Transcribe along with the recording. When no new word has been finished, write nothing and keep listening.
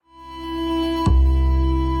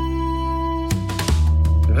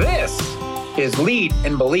is Lead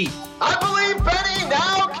and Believe. I believe, Benny.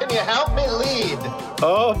 Now can you help me lead?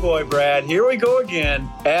 Oh boy, Brad, here we go again.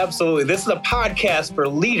 Absolutely. This is a podcast for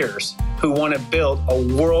leaders who want to build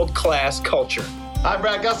a world-class culture. I'm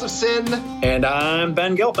Brad Gustafson. And I'm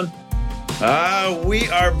Ben Gilpin. We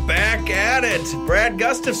are back at it. Brad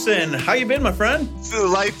Gustafson, how you been, my friend?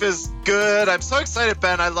 Life is good. I'm so excited,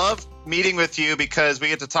 Ben. I love meeting with you because we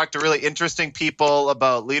get to talk to really interesting people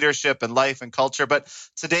about leadership and life and culture. But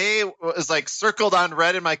today was like circled on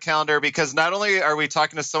red in my calendar because not only are we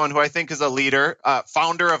talking to someone who I think is a leader,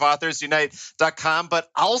 founder of AuthorsUnite.com, but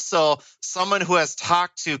also someone who has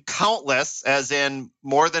talked to countless, as in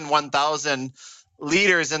more than 1,000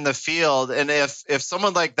 leaders in the field. And if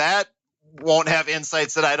someone like that won't have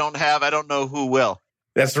insights that I don't have, I don't know who will.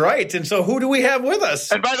 That's right. And so who do we have with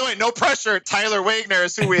us? And by the way, no pressure. Tyler Wagner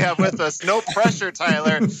is who we have with us. No pressure,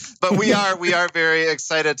 Tyler. But we are very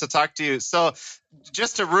excited to talk to you. So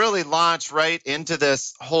just to really launch right into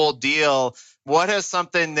this whole deal, what is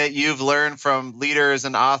something that you've learned from leaders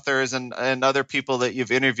and authors and other people that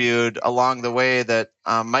you've interviewed along the way that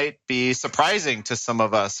might be surprising to some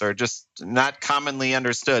of us or just not commonly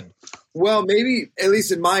understood? Well, maybe, at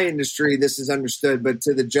least in my industry, this is understood, but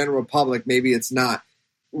to the general public, maybe it's not.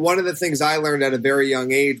 One of the things I learned at a very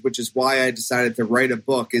young age, which is why I decided to write a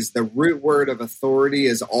book, is the root word of authority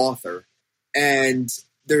is author. And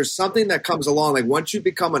there's something that comes along. Like once you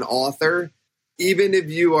become an author, even if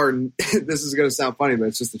you are, this is going to sound funny, but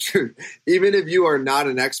it's just the truth. Even if you are not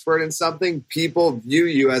an expert in something, people view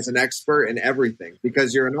you as an expert in everything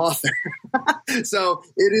because you're an author. So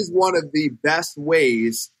it is one of the best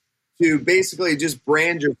ways to basically just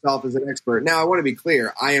brand yourself as an expert. Now, I want to be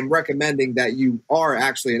clear. I am recommending that you are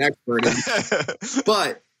actually an expert.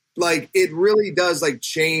 But like, it really does like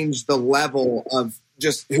change the level of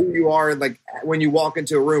just who you are. And like when you walk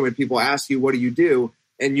into a room and people ask you, what do you do?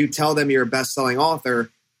 And you tell them you're a best-selling author,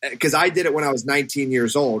 because I did it when I was 19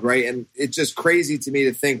 years old, right? And it's just crazy to me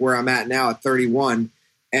to think where I'm at now at 31.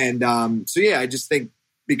 And so, yeah, I just think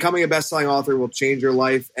becoming a best-selling author will change your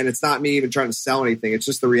life. And it's not me even trying to sell anything. It's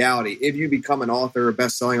just the reality. If you become an author, a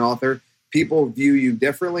best-selling author, people view you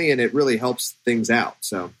differently, and it really helps things out.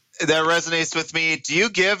 So that resonates with me. Do you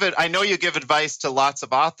give it? I know you give advice to lots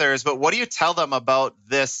of authors, but what do you tell them about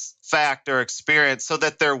this fact or experience so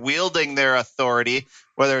that they're wielding their authority,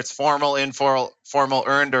 whether it's formal, informal,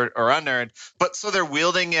 earned or unearned, but so they're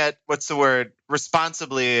wielding it,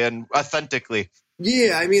 responsibly and authentically?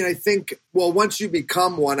 Yeah, I mean, I think, well, once you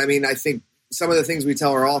become one, I mean, I think some of the things we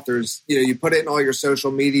tell our authors, you put it in all your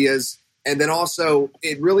social medias. And then also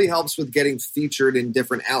it really helps with getting featured in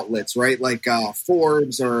different outlets, right? Like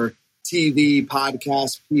Forbes or TV,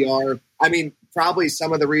 podcast, PR. I mean, probably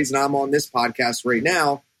some of the reason I'm on this podcast right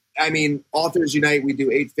now, I mean, Authors Unite, we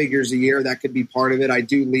do 8 figures a year. That could be part of it. I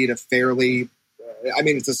do lead a fairly,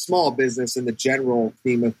 it's a small business in the general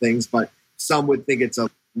theme of things, but some would think it's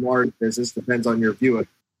a large business. Depends on your view of it.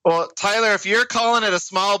 Well, Tyler, if you're calling it a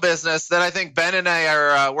small business, then I think Ben and I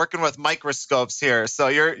are working with microscopes here. So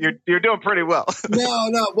you're doing pretty well. No.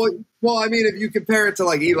 Well, I mean, if you compare it to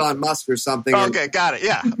like Elon Musk or something. Okay, got it.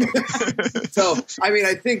 Yeah. So, I mean,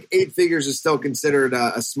 I think 8 figures is still considered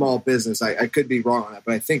a small business. I could be wrong on that,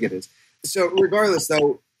 but I think it is. So regardless,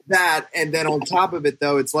 though, that, and then on top of it,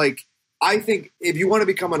 though, it's like, I think if you want to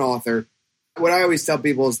become an author, what I always tell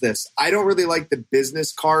people is this. I don't really like the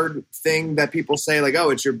business card thing that people say, like, oh,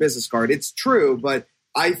 it's your business card. It's true, but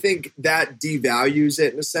I think that devalues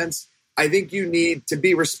it in a sense. I think you need to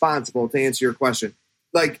be responsible, to answer your question.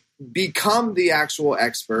 Like, become the actual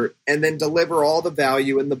expert and then deliver all the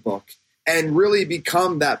value in the book and really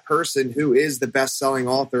become that person who is the best-selling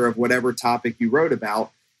author of whatever topic you wrote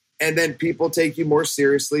about. And then people take you more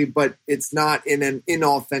seriously, but it's not in an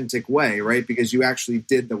inauthentic way, right? Because you actually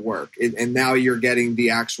did the work, and now you're getting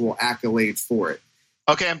the actual accolade for it.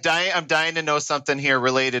 Okay, I'm dying to know something here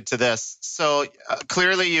related to this. So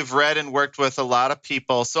clearly you've read and worked with a lot of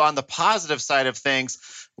people. So on the positive side of things,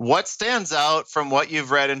 what stands out from what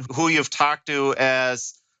you've read and who you've talked to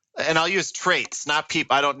as, and I'll use traits, not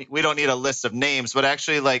people. We don't need a list of names, but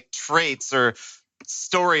actually like traits or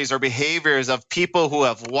stories or behaviors of people who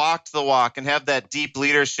have walked the walk and have that deep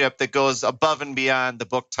leadership that goes above and beyond the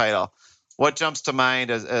book title. What jumps to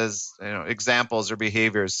mind as examples or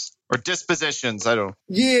behaviors or dispositions?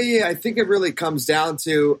 Yeah. I think it really comes down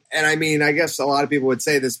to, and I mean, I guess a lot of people would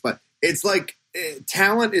say this, but it's like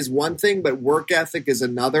talent is one thing, but work ethic is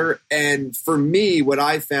another. And for me, what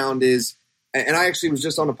I found is, and I actually was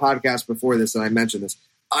just on a podcast before this and I mentioned this,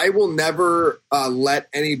 I will never let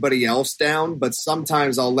anybody else down, but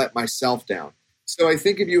sometimes I'll let myself down. So I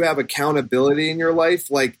think if you have accountability in your life,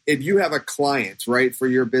 like if you have a client, right, for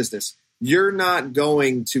your business, you're not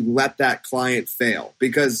going to let that client fail,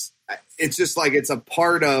 because it's just like it's a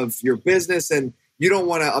part of your business and you don't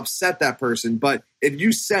want to upset that person. But if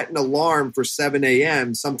you set an alarm for 7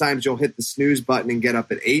 a.m., sometimes you'll hit the snooze button and get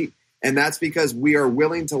up at 8. And that's because we are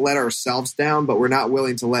willing to let ourselves down, but we're not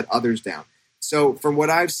willing to let others down. So from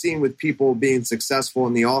what I've seen with people being successful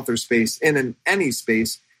in the author space and in any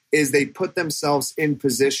space is they put themselves in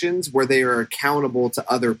positions where they are accountable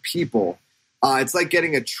to other people. It's like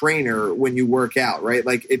getting a trainer when you work out, right?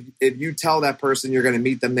 Like if you tell that person you're going to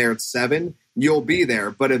meet them there at 7, you'll be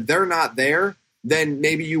there. But if they're not there, then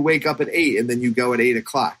maybe you wake up at 8 and then you go at 8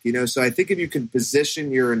 o'clock, So I think if you can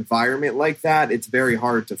position your environment like that, it's very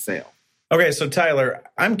hard to fail. Okay, so Tyler,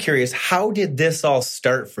 I'm curious, how did this all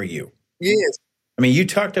start for you? Yes. I mean, you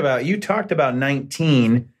talked about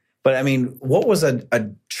 19, but I mean, what was a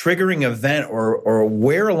triggering event or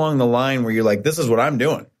where along the line where you're like, this is what I'm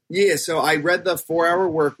doing? Yeah, so I read the 4-Hour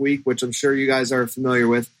Work Week, which I'm sure you guys are familiar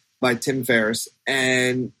with, by Tim Ferriss.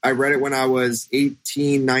 And I read it when I was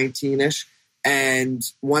 18, 19-ish. And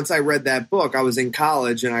once I read that book, I was in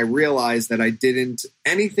college and I realized that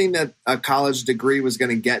anything that a college degree was going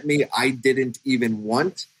to get me, I didn't even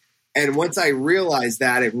want. And once I realized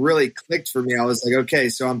that, it really clicked for me. I was like, okay,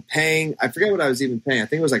 so I'm paying, I forget what I was even paying. I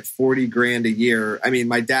think it was like $40,000 a year. I mean,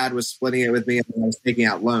 my dad was splitting it with me and I was taking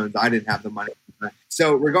out loans. I didn't have the money.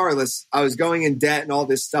 So regardless, I was going in debt and all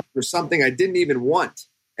this stuff for something I didn't even want.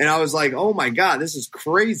 And I was like, oh my God, this is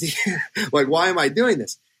crazy. Like, why am I doing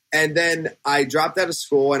this? And then I dropped out of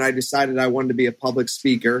school and I decided I wanted to be a public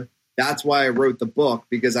speaker. That's why I wrote the book,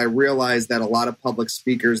 because I realized that a lot of public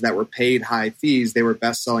speakers that were paid high fees, they were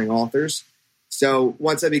best-selling authors. So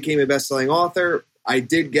once I became a best-selling author, I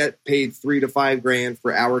did get paid $3,000 to $5,000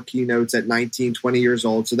 for hour keynotes at 19, 20 years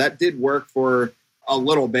old. So that did work for a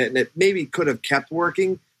little bit, and it maybe could have kept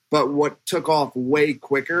working. But what took off way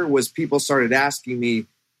quicker was people started asking me,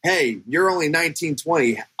 hey, you're only 19,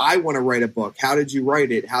 20. I want to write a book. How did you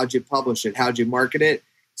write it? How'd you publish it? How'd you market it?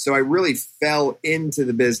 So I really fell into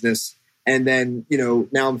the business. And then,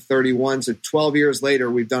 now I'm 31. So 12 years later,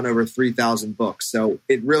 we've done over 3,000 books. So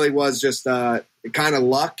it really was just kind of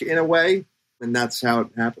luck in a way. And that's how it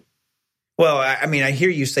happened. Well, I mean, I hear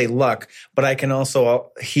you say luck, but I can also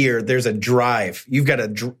hear there's a drive. You've got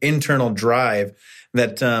an internal drive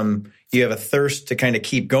that you have a thirst to kind of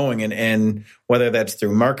keep going. And whether that's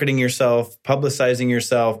through marketing yourself, publicizing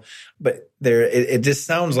yourself, but it just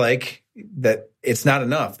sounds like that it's not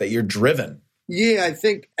enough, that you're driven. Yeah, I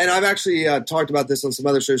think, and I've actually talked about this on some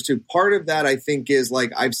other shows too. Part of that, I think, is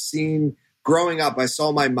like I've seen growing up, I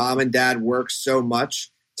saw my mom and dad work so much.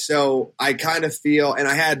 So I kind of feel,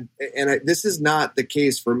 this is not the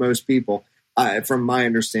case for most people, from my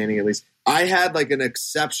understanding at least. I had like an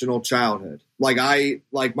exceptional childhood. Like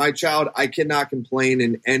my child, I cannot complain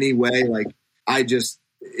in any way. Like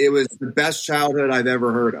it was the best childhood I've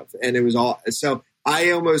ever heard of. And it was so I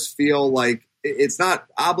almost feel like it's not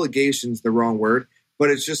obligation's the wrong word,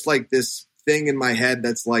 but it's just like this thing in my head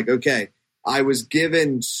that's like, okay, I was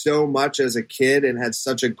given so much as a kid and had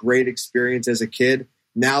such a great experience as a kid.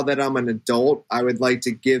 Now that I'm an adult, I would like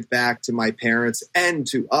to give back to my parents and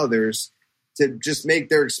to others to just make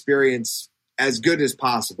their experience as good as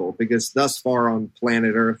possible, because thus far on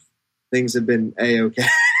planet Earth, things have been A-okay.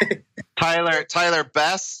 Tyler,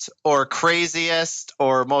 best or craziest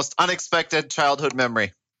or most unexpected childhood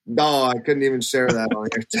memory? No, I couldn't even share that on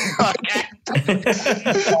here.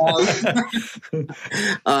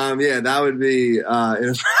 Yeah, that would be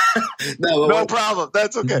no problem.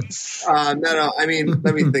 That's okay. No. I mean,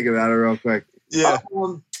 let me think about it real quick. Yeah.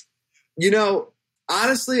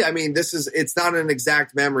 Honestly, I mean, it's not an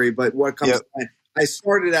exact memory, but what comes to mind, I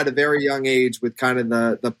started at a very young age with kind of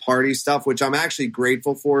the party stuff, which I'm actually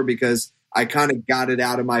grateful for, because I kind of got it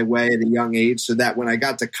out of my way at a young age, so that when I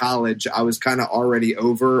got to college, I was kind of already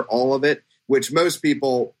over all of it, which most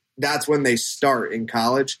people, that's when they start in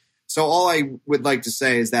college. So all I would like to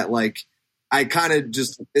say is that, like, I kind of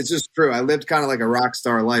it's just true. I lived kind of like a rock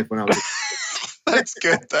star life when I was That's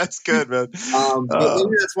good, man. But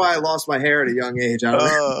maybe that's why I lost my hair at a young age. I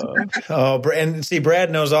don't know. And see,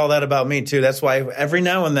 Brad knows all that about me too. That's why every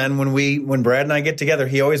now and then when Brad and I get together,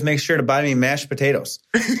 he always makes sure to buy me mashed potatoes.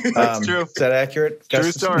 That's true. Is that accurate?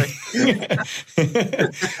 True story.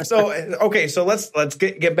 So let's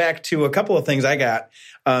get back to a couple of things I got.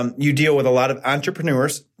 You deal with a lot of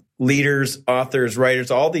entrepreneurs, leaders, authors,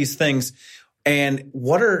 writers, all these things. And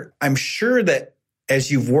I'm sure that as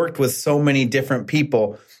you've worked with so many different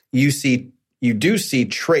people, you do see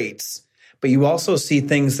traits, but you also see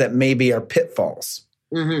things that maybe are pitfalls.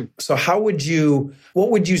 Mm-hmm. So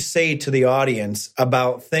what would you say to the audience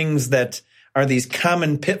about things that are these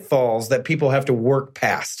common pitfalls that people have to work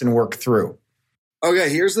past and work through? Okay,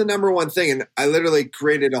 here's the number one thing. And I literally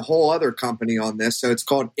created a whole other company on this. So it's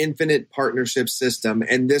called Infinite Partnership System.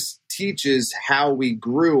 And this teaches how we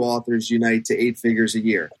grew Authors Unite to 8 figures a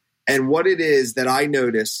year. And what it is that I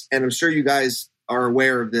notice, and I'm sure you guys are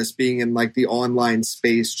aware of this being in like the online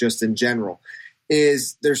space just in general,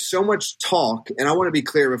 is there's so much talk. And I want to be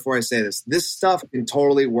clear before I say this. This stuff can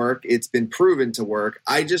totally work. It's been proven to work.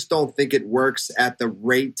 I just don't think it works at the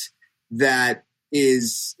rate that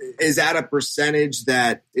is at a percentage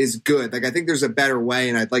that is good. Like I think there's a better way,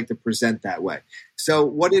 and I'd like to present that way. So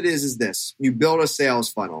what it is this. You build a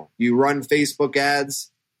sales funnel. You run Facebook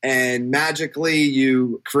ads, and magically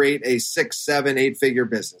you create a 6, 7, 8-figure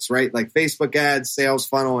business, right? Like Facebook ads, sales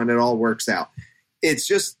funnel, and it all works out. It's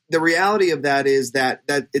just the reality of that is that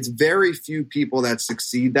it's very few people that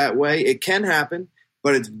succeed that way. It can happen,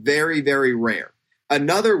 but it's very, very rare.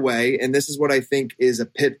 Another way, and this is what I think is a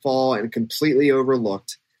pitfall and completely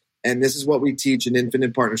overlooked, and this is what we teach in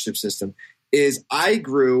Infinite Partnership System, is I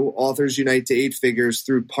grew Authors Unite to 8 figures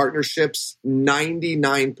through partnerships.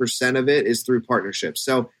 99% of it is through partnerships.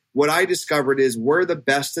 So what I discovered is we're the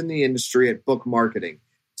best in the industry at book marketing.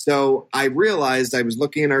 So I realized I was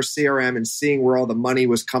looking in our CRM and seeing where all the money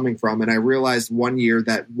was coming from, and I realized one year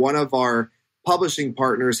that one of our publishing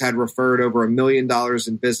partners had referred over $1 million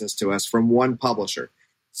in business to us from one publisher.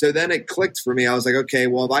 So then it clicked for me. I was like, okay,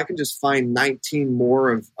 well, if I can just find 19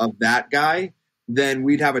 more of that guy, then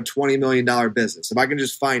we'd have a $20 million business. If I can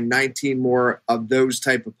just find 19 more of those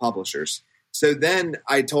type of publishers. So then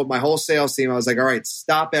I told my whole sales team, I was like, all right,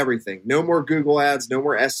 stop everything. No more Google ads, no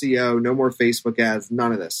more SEO, no more Facebook ads,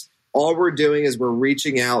 none of this. All we're doing is we're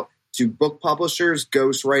reaching out to book publishers,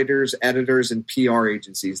 ghostwriters, editors, and PR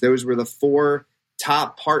agencies. Those were the 4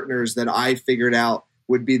 top partners that I figured out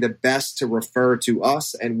would be the best to refer to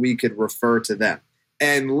us, and we could refer to them.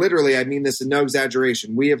 And literally, I mean this in no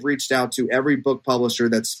exaggeration, we have reached out to every book publisher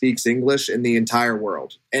that speaks English in the entire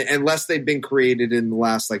world, unless they've been created in the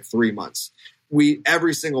last 3 months.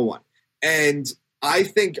 Every single one. And I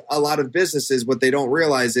think a lot of businesses, what they don't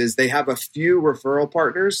realize is they have a few referral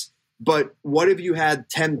partners. But what if you had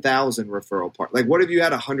 10,000 referral partners? Like, what if you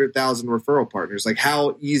had 100,000 referral partners? Like,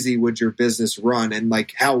 how easy would your business run? And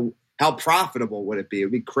how profitable would it be? It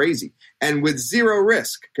would be crazy. And with zero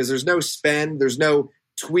risk, because there's no spend, there's no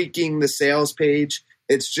tweaking the sales page.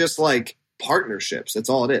 It's just like partnerships. That's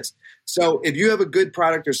all it is. So if you have a good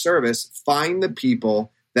product or service, find the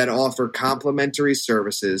people that offer complementary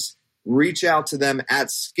services, reach out to them at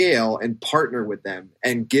scale and partner with them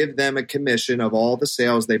and give them a commission of all the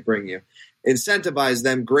sales they bring you. Incentivize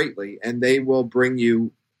them greatly, and they will bring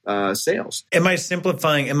you sales. Am I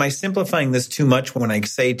simplifying this too much when I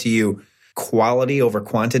say to you quality over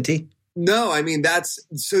quantity? No, I mean, that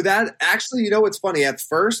actually, you know what's funny? At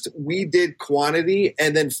first, we did quantity,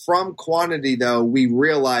 and then from quantity, though, we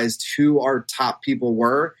realized who our top people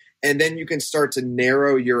were, and then you can start to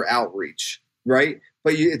narrow your outreach, right?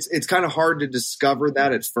 But it's kind of hard to discover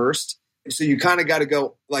that at first. So you kind of got to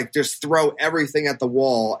go just throw everything at the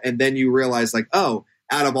wall. And then you realize oh,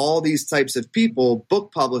 out of all these types of people,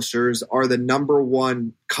 book publishers are the number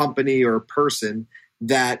one company or person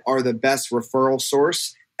that are the best referral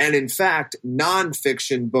source. And in fact,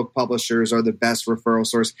 nonfiction book publishers are the best referral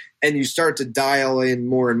source. And you start to dial in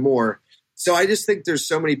more and more. So I just think there's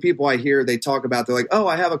so many people I hear they talk about, they're like, oh,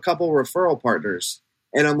 I have a couple referral partners.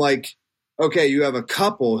 And I'm like, okay, you have a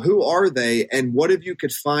couple. Who are they? And what if you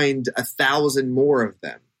could find 1,000 more of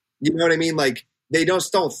them? You know what I mean? They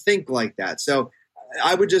just don't think like that. So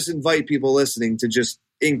I would just invite people listening to just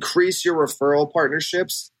increase your referral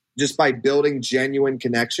partnerships just by building genuine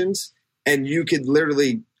connections. And you could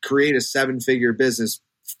literally create a 7-figure business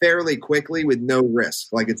fairly quickly with no risk.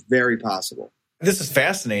 It's very possible. This is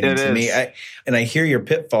fascinating to me. I hear your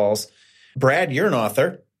pitfalls. Brad, you're an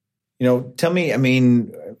author. Tell me,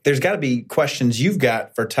 there's got to be questions you've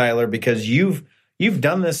got for Tyler because you've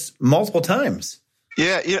done this multiple times.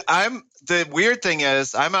 Yeah, the weird thing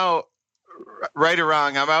is I'm out, right or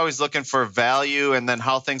wrong, I'm always looking for value and then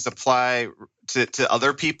how things apply to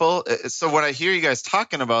other people. So when I hear you guys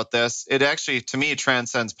talking about this, it actually, to me,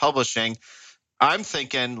 transcends publishing. I'm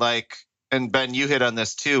thinking and Ben, you hit on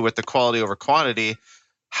this too with the quality over quantity.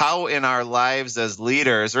 How in our lives as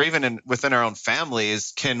leaders, or even within our own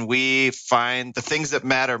families, can we find the things that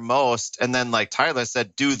matter most? And then, like Tyler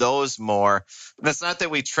said, do those more. And it's not that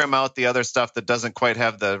we trim out the other stuff that doesn't quite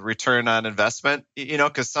have the return on investment,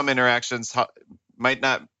 because some interactions might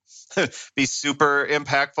not be super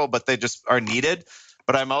impactful, but they just are needed.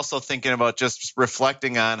 But I'm also thinking about just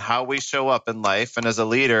reflecting on how we show up in life. And as a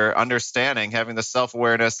leader, understanding, having the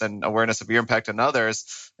self-awareness and awareness of your impact on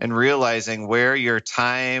others and realizing where your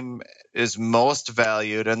time is most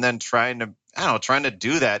valued and then trying to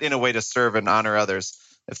do that in a way to serve and honor others,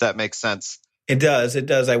 if that makes sense. It does. It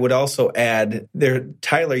does. I would also add there,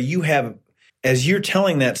 Tyler, you have, as you're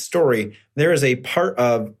telling that story, there is a part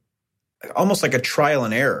of almost like a trial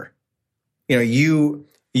and error. You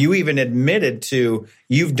even admitted to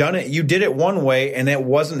you've done it. You did it one way and it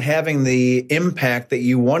wasn't having the impact that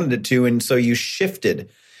you wanted it to. And so you shifted.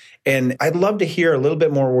 And I'd love to hear a little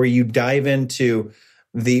bit more where you dive into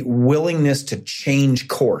the willingness to change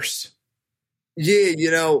course. Yeah,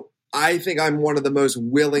 I think I'm one of the most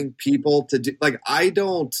willing people to do,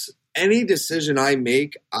 any decision I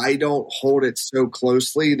make, I don't hold it so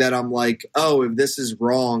closely that I'm like, oh, if this is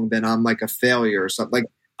wrong, then I'm like a failure or something.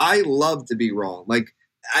 Like, I love to be wrong. Like,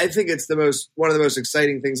 I think it's one of the most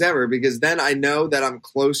exciting things ever, because then I know that I'm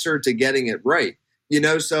closer to getting it right.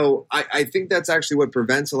 So I think that's actually what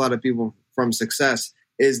prevents a lot of people from success,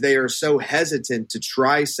 is they are so hesitant to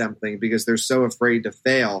try something because they're so afraid to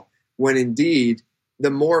fail, when indeed, the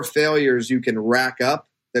more failures you can rack up,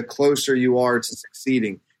 the closer you are to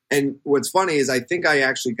succeeding. And what's funny is I think I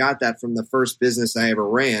actually got that from the first business I ever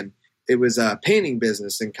ran. It was a painting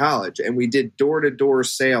business in college, and we did door-to-door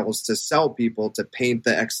sales to sell people to paint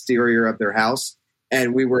the exterior of their house.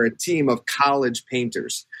 And we were a team of college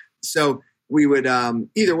painters. So we would,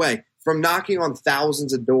 either way, from knocking on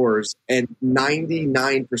thousands of doors and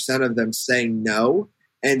 99% of them saying no,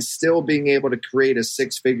 and still being able to create a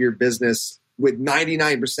six-figure business with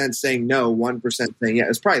 99% saying no, 1% saying yeah.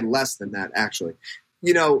 It's probably less than that, actually.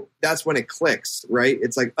 That's when it clicks, right?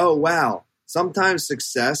 It's like, oh, wow. Sometimes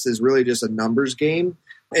success is really just a numbers game,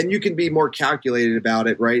 and you can be more calculated about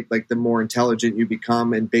it, right? Like the more intelligent you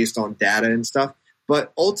become and based on data and stuff.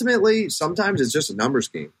 But ultimately, sometimes it's just a numbers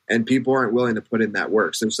game, and people aren't willing to put in that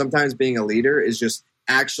work. So sometimes being a leader is just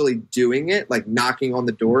actually doing it, like knocking on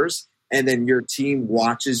the doors, and then your team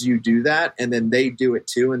watches you do that, and then they do it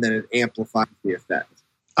too, and then it amplifies the effect.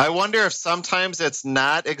 I wonder if sometimes it's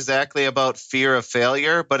not exactly about fear of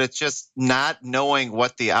failure, but it's just not knowing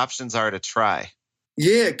what the options are to try.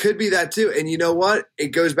 Yeah, it could be that too. And you know what? It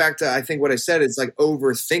goes back to, I think what I said, it's like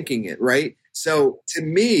overthinking it, right? So to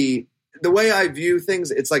me, the way I view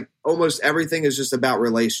things, it's like almost everything is just about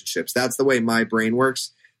relationships. That's the way my brain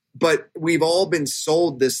works. But we've all been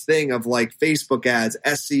sold this thing of like Facebook ads,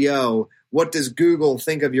 SEO. What does Google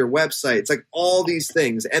think of your website? It's like all these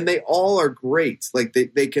things, and they all are great. Like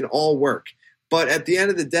they can all work. But at the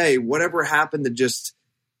end of the day, whatever happened to just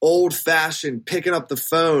old fashioned picking up the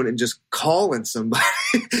phone and just calling somebody,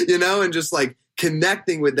 and just like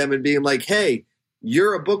connecting with them and being like, hey,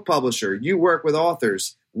 you're a book publisher. You work with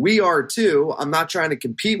authors. We are too. I'm not trying to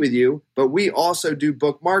compete with you, but we also do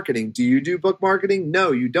book marketing. Do you do book marketing?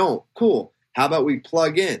 No, you don't. Cool. How about we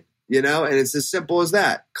plug in, and it's as simple as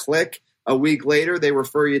that. Click. A week later, they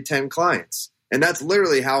refer you 10 clients. And that's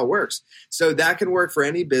literally how it works. So that can work for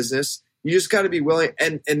any business. You just got to be willing.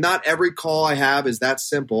 And not every call I have is that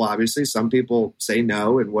simple. Obviously, some people say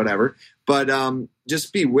no and whatever. But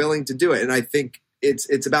just be willing to do it. And I think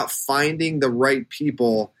it's about finding the right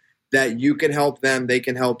people that you can help them, they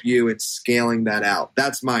can help you, and scaling that out.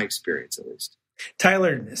 That's my experience, at least.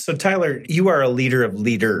 Tyler, you are a leader of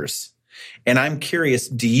leaders. And I'm curious,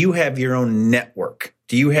 do you have your own network?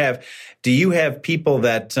 Do you have people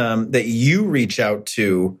that you reach out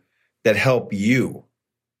to that help you?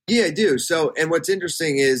 Yeah, I do. So, and what's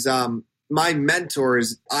interesting is my mentor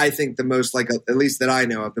is, I think, the most at least that I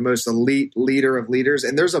know of, the most elite leader of leaders.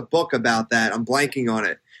 And there's a book about that. I'm blanking on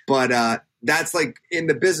it. But that's like in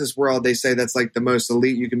the business world, they say that's like the most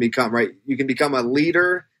elite you can become, right? You can become a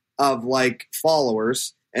leader of like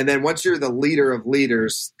followers. And then once you're the leader of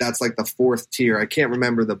leaders, that's like the fourth tier. I can't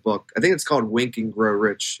remember the book. I think it's called Wink and Grow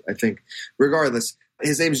Rich, I think. Regardless,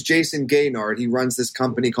 his name's Jason Gaynard. He runs this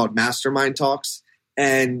company called Mastermind Talks.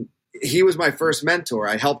 And he was my first mentor.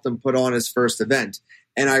 I helped him put on his first event.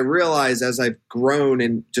 And I realized as I've grown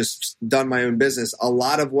and just done my own business, a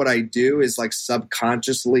lot of what I do is like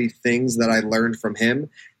subconsciously things that I learned from him.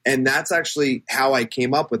 And that's actually how I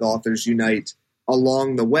came up with Authors Unite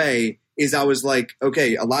along the way. Is I was like,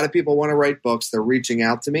 okay, a lot of people want to write books. They're reaching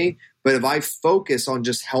out to me. But if I focus on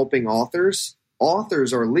just helping authors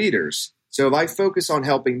are leaders. So if I focus on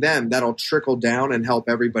helping them, that'll trickle down and help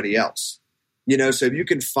everybody else. So if you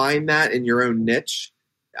can find that in your own niche,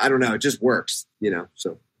 I don't know, it just works,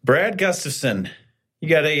 so. Brad Gustafson, you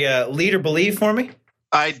got a leader believe for me?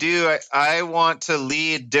 I do. I want to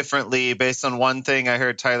lead differently based on one thing I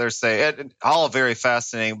heard Tyler say. All very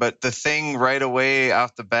fascinating, but the thing right away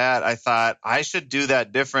off the bat, I thought I should do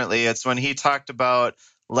that differently. It's when he talked about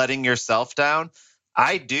letting yourself down.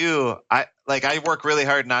 I do. I work really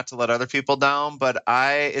hard not to let other people down, but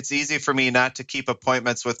it's easy for me not to keep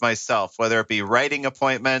appointments with myself, whether it be writing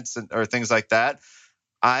appointments or things like that.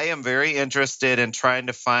 I am very interested in trying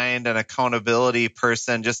to find an accountability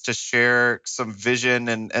person just to share some vision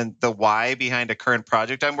and the why behind a current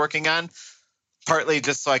project I'm working on, partly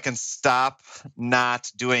just so I can stop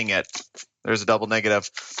not doing it. There's a double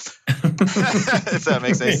negative. If that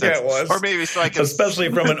makes any sense. Yeah, it was. Or maybe so I can...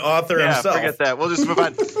 Especially from an author himself. Forget that. We'll just move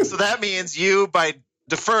on. So that means you, by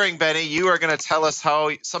deferring, Benny, you are going to tell us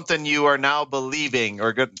how something you are now believing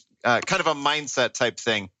or good, kind of a mindset type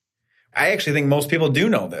thing. I actually think most people do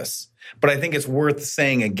know this, but I think it's worth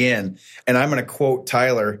saying again. And I'm going to quote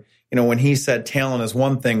Tyler, when he said talent is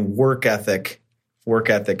one thing, work ethic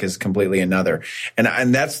is completely another.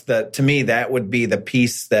 And that's to me, that would be the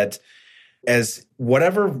piece that as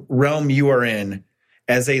whatever realm you are in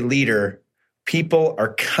as a leader, people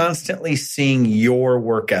are constantly seeing your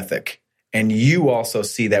work ethic. And you also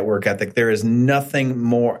see that work ethic. There is nothing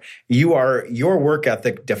more. Your work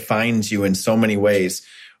ethic defines you in so many ways.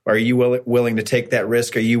 Are you willing to take that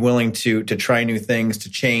risk? Are you willing to try new things, to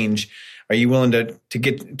change? Are you willing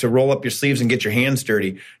to roll up your sleeves and get your hands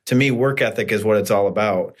dirty? To me, work ethic is what it's all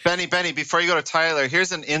about. Benny, before you go to Tyler,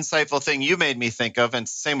 here's an insightful thing you made me think of, and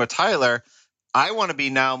same with Tyler. I want to be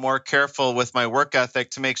now more careful with my work ethic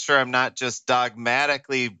to make sure I'm not just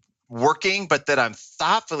dogmatically working, but that I'm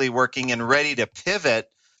thoughtfully working and ready to pivot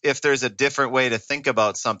if there's a different way to think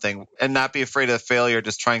about something and not be afraid of failure,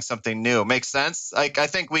 just trying something new. Makes sense? I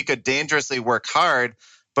think we could dangerously work hard,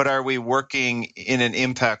 but are we working in an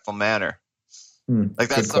impactful manner?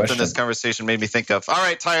 That's something this conversation made me think of. All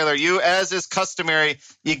right, Tyler, you, as is customary,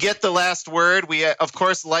 you get the last word. We, of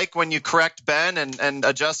course, like when you correct Ben and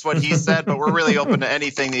adjust what he said, but we're really open to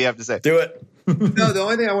anything that you have to say. Do it. No, the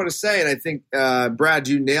only thing I want to say, and I think, Brad,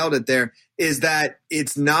 you nailed it there, is that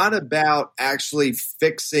it's not about actually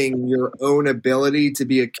fixing your own ability to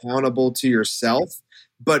be accountable to yourself,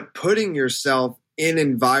 but putting yourself in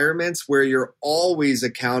environments where you're always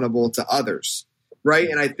accountable to others, right?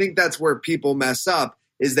 And I think that's where people mess up,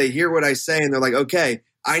 is they hear what I say and they're like, okay,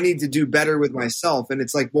 I need to do better with myself. And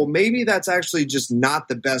it's like, well, maybe that's actually just not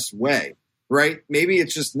the best way, right? Maybe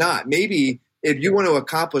it's just not. Maybe if you want to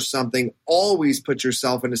accomplish something, always put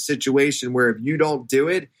yourself in a situation where if you don't do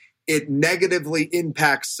it, it negatively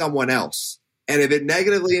impacts someone else. And if it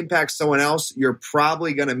negatively impacts someone else, you're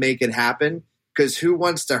probably going to make it happen, because who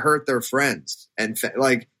wants to hurt their friends? And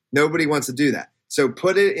nobody wants to do that. So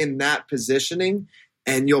put it in that positioning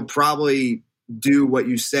and you'll probably do what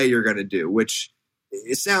you say you're going to do, which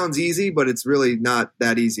it sounds easy, but it's really not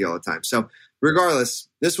that easy all the time. So regardless,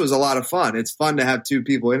 this was a lot of fun. It's fun to have two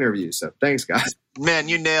people interview. So thanks, guys. Man,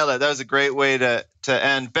 you nailed it. That was a great way to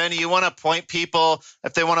end. Benny, you want to point people,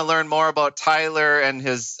 if they want to learn more about Tyler and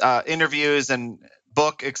his interviews and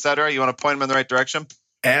book, et cetera, you want to point them in the right direction?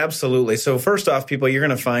 Absolutely. So first off, people, you're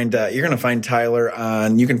going to find Tyler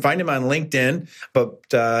on, you can find him on LinkedIn, but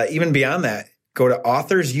even beyond that, go to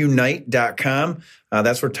authorsunite.com.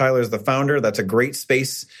 That's where Tyler's the founder. That's a great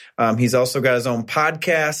space. He's also got his own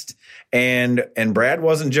podcast, and Brad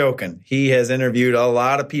wasn't joking. He has interviewed a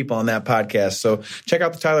lot of people on that podcast. So check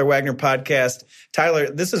out the Tyler Wagner podcast.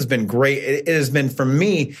 Tyler, this has been great. It has been, for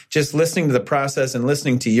me, just listening to the process and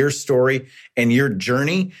listening to your story and your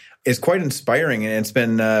journey is quite inspiring, and it's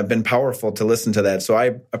been powerful to listen to that. So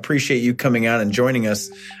I appreciate you coming on and joining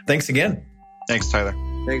us. Thanks again. Thanks, Tyler.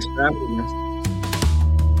 Thanks for having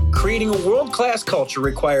us. Creating a world-class culture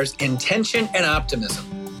requires intention and optimism.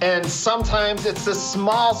 And sometimes it's the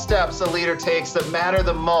small steps a leader takes that matter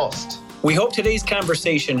the most. We hope today's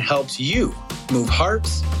conversation helps you move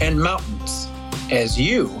hearts and mountains as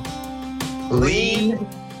you lead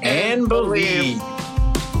and believe.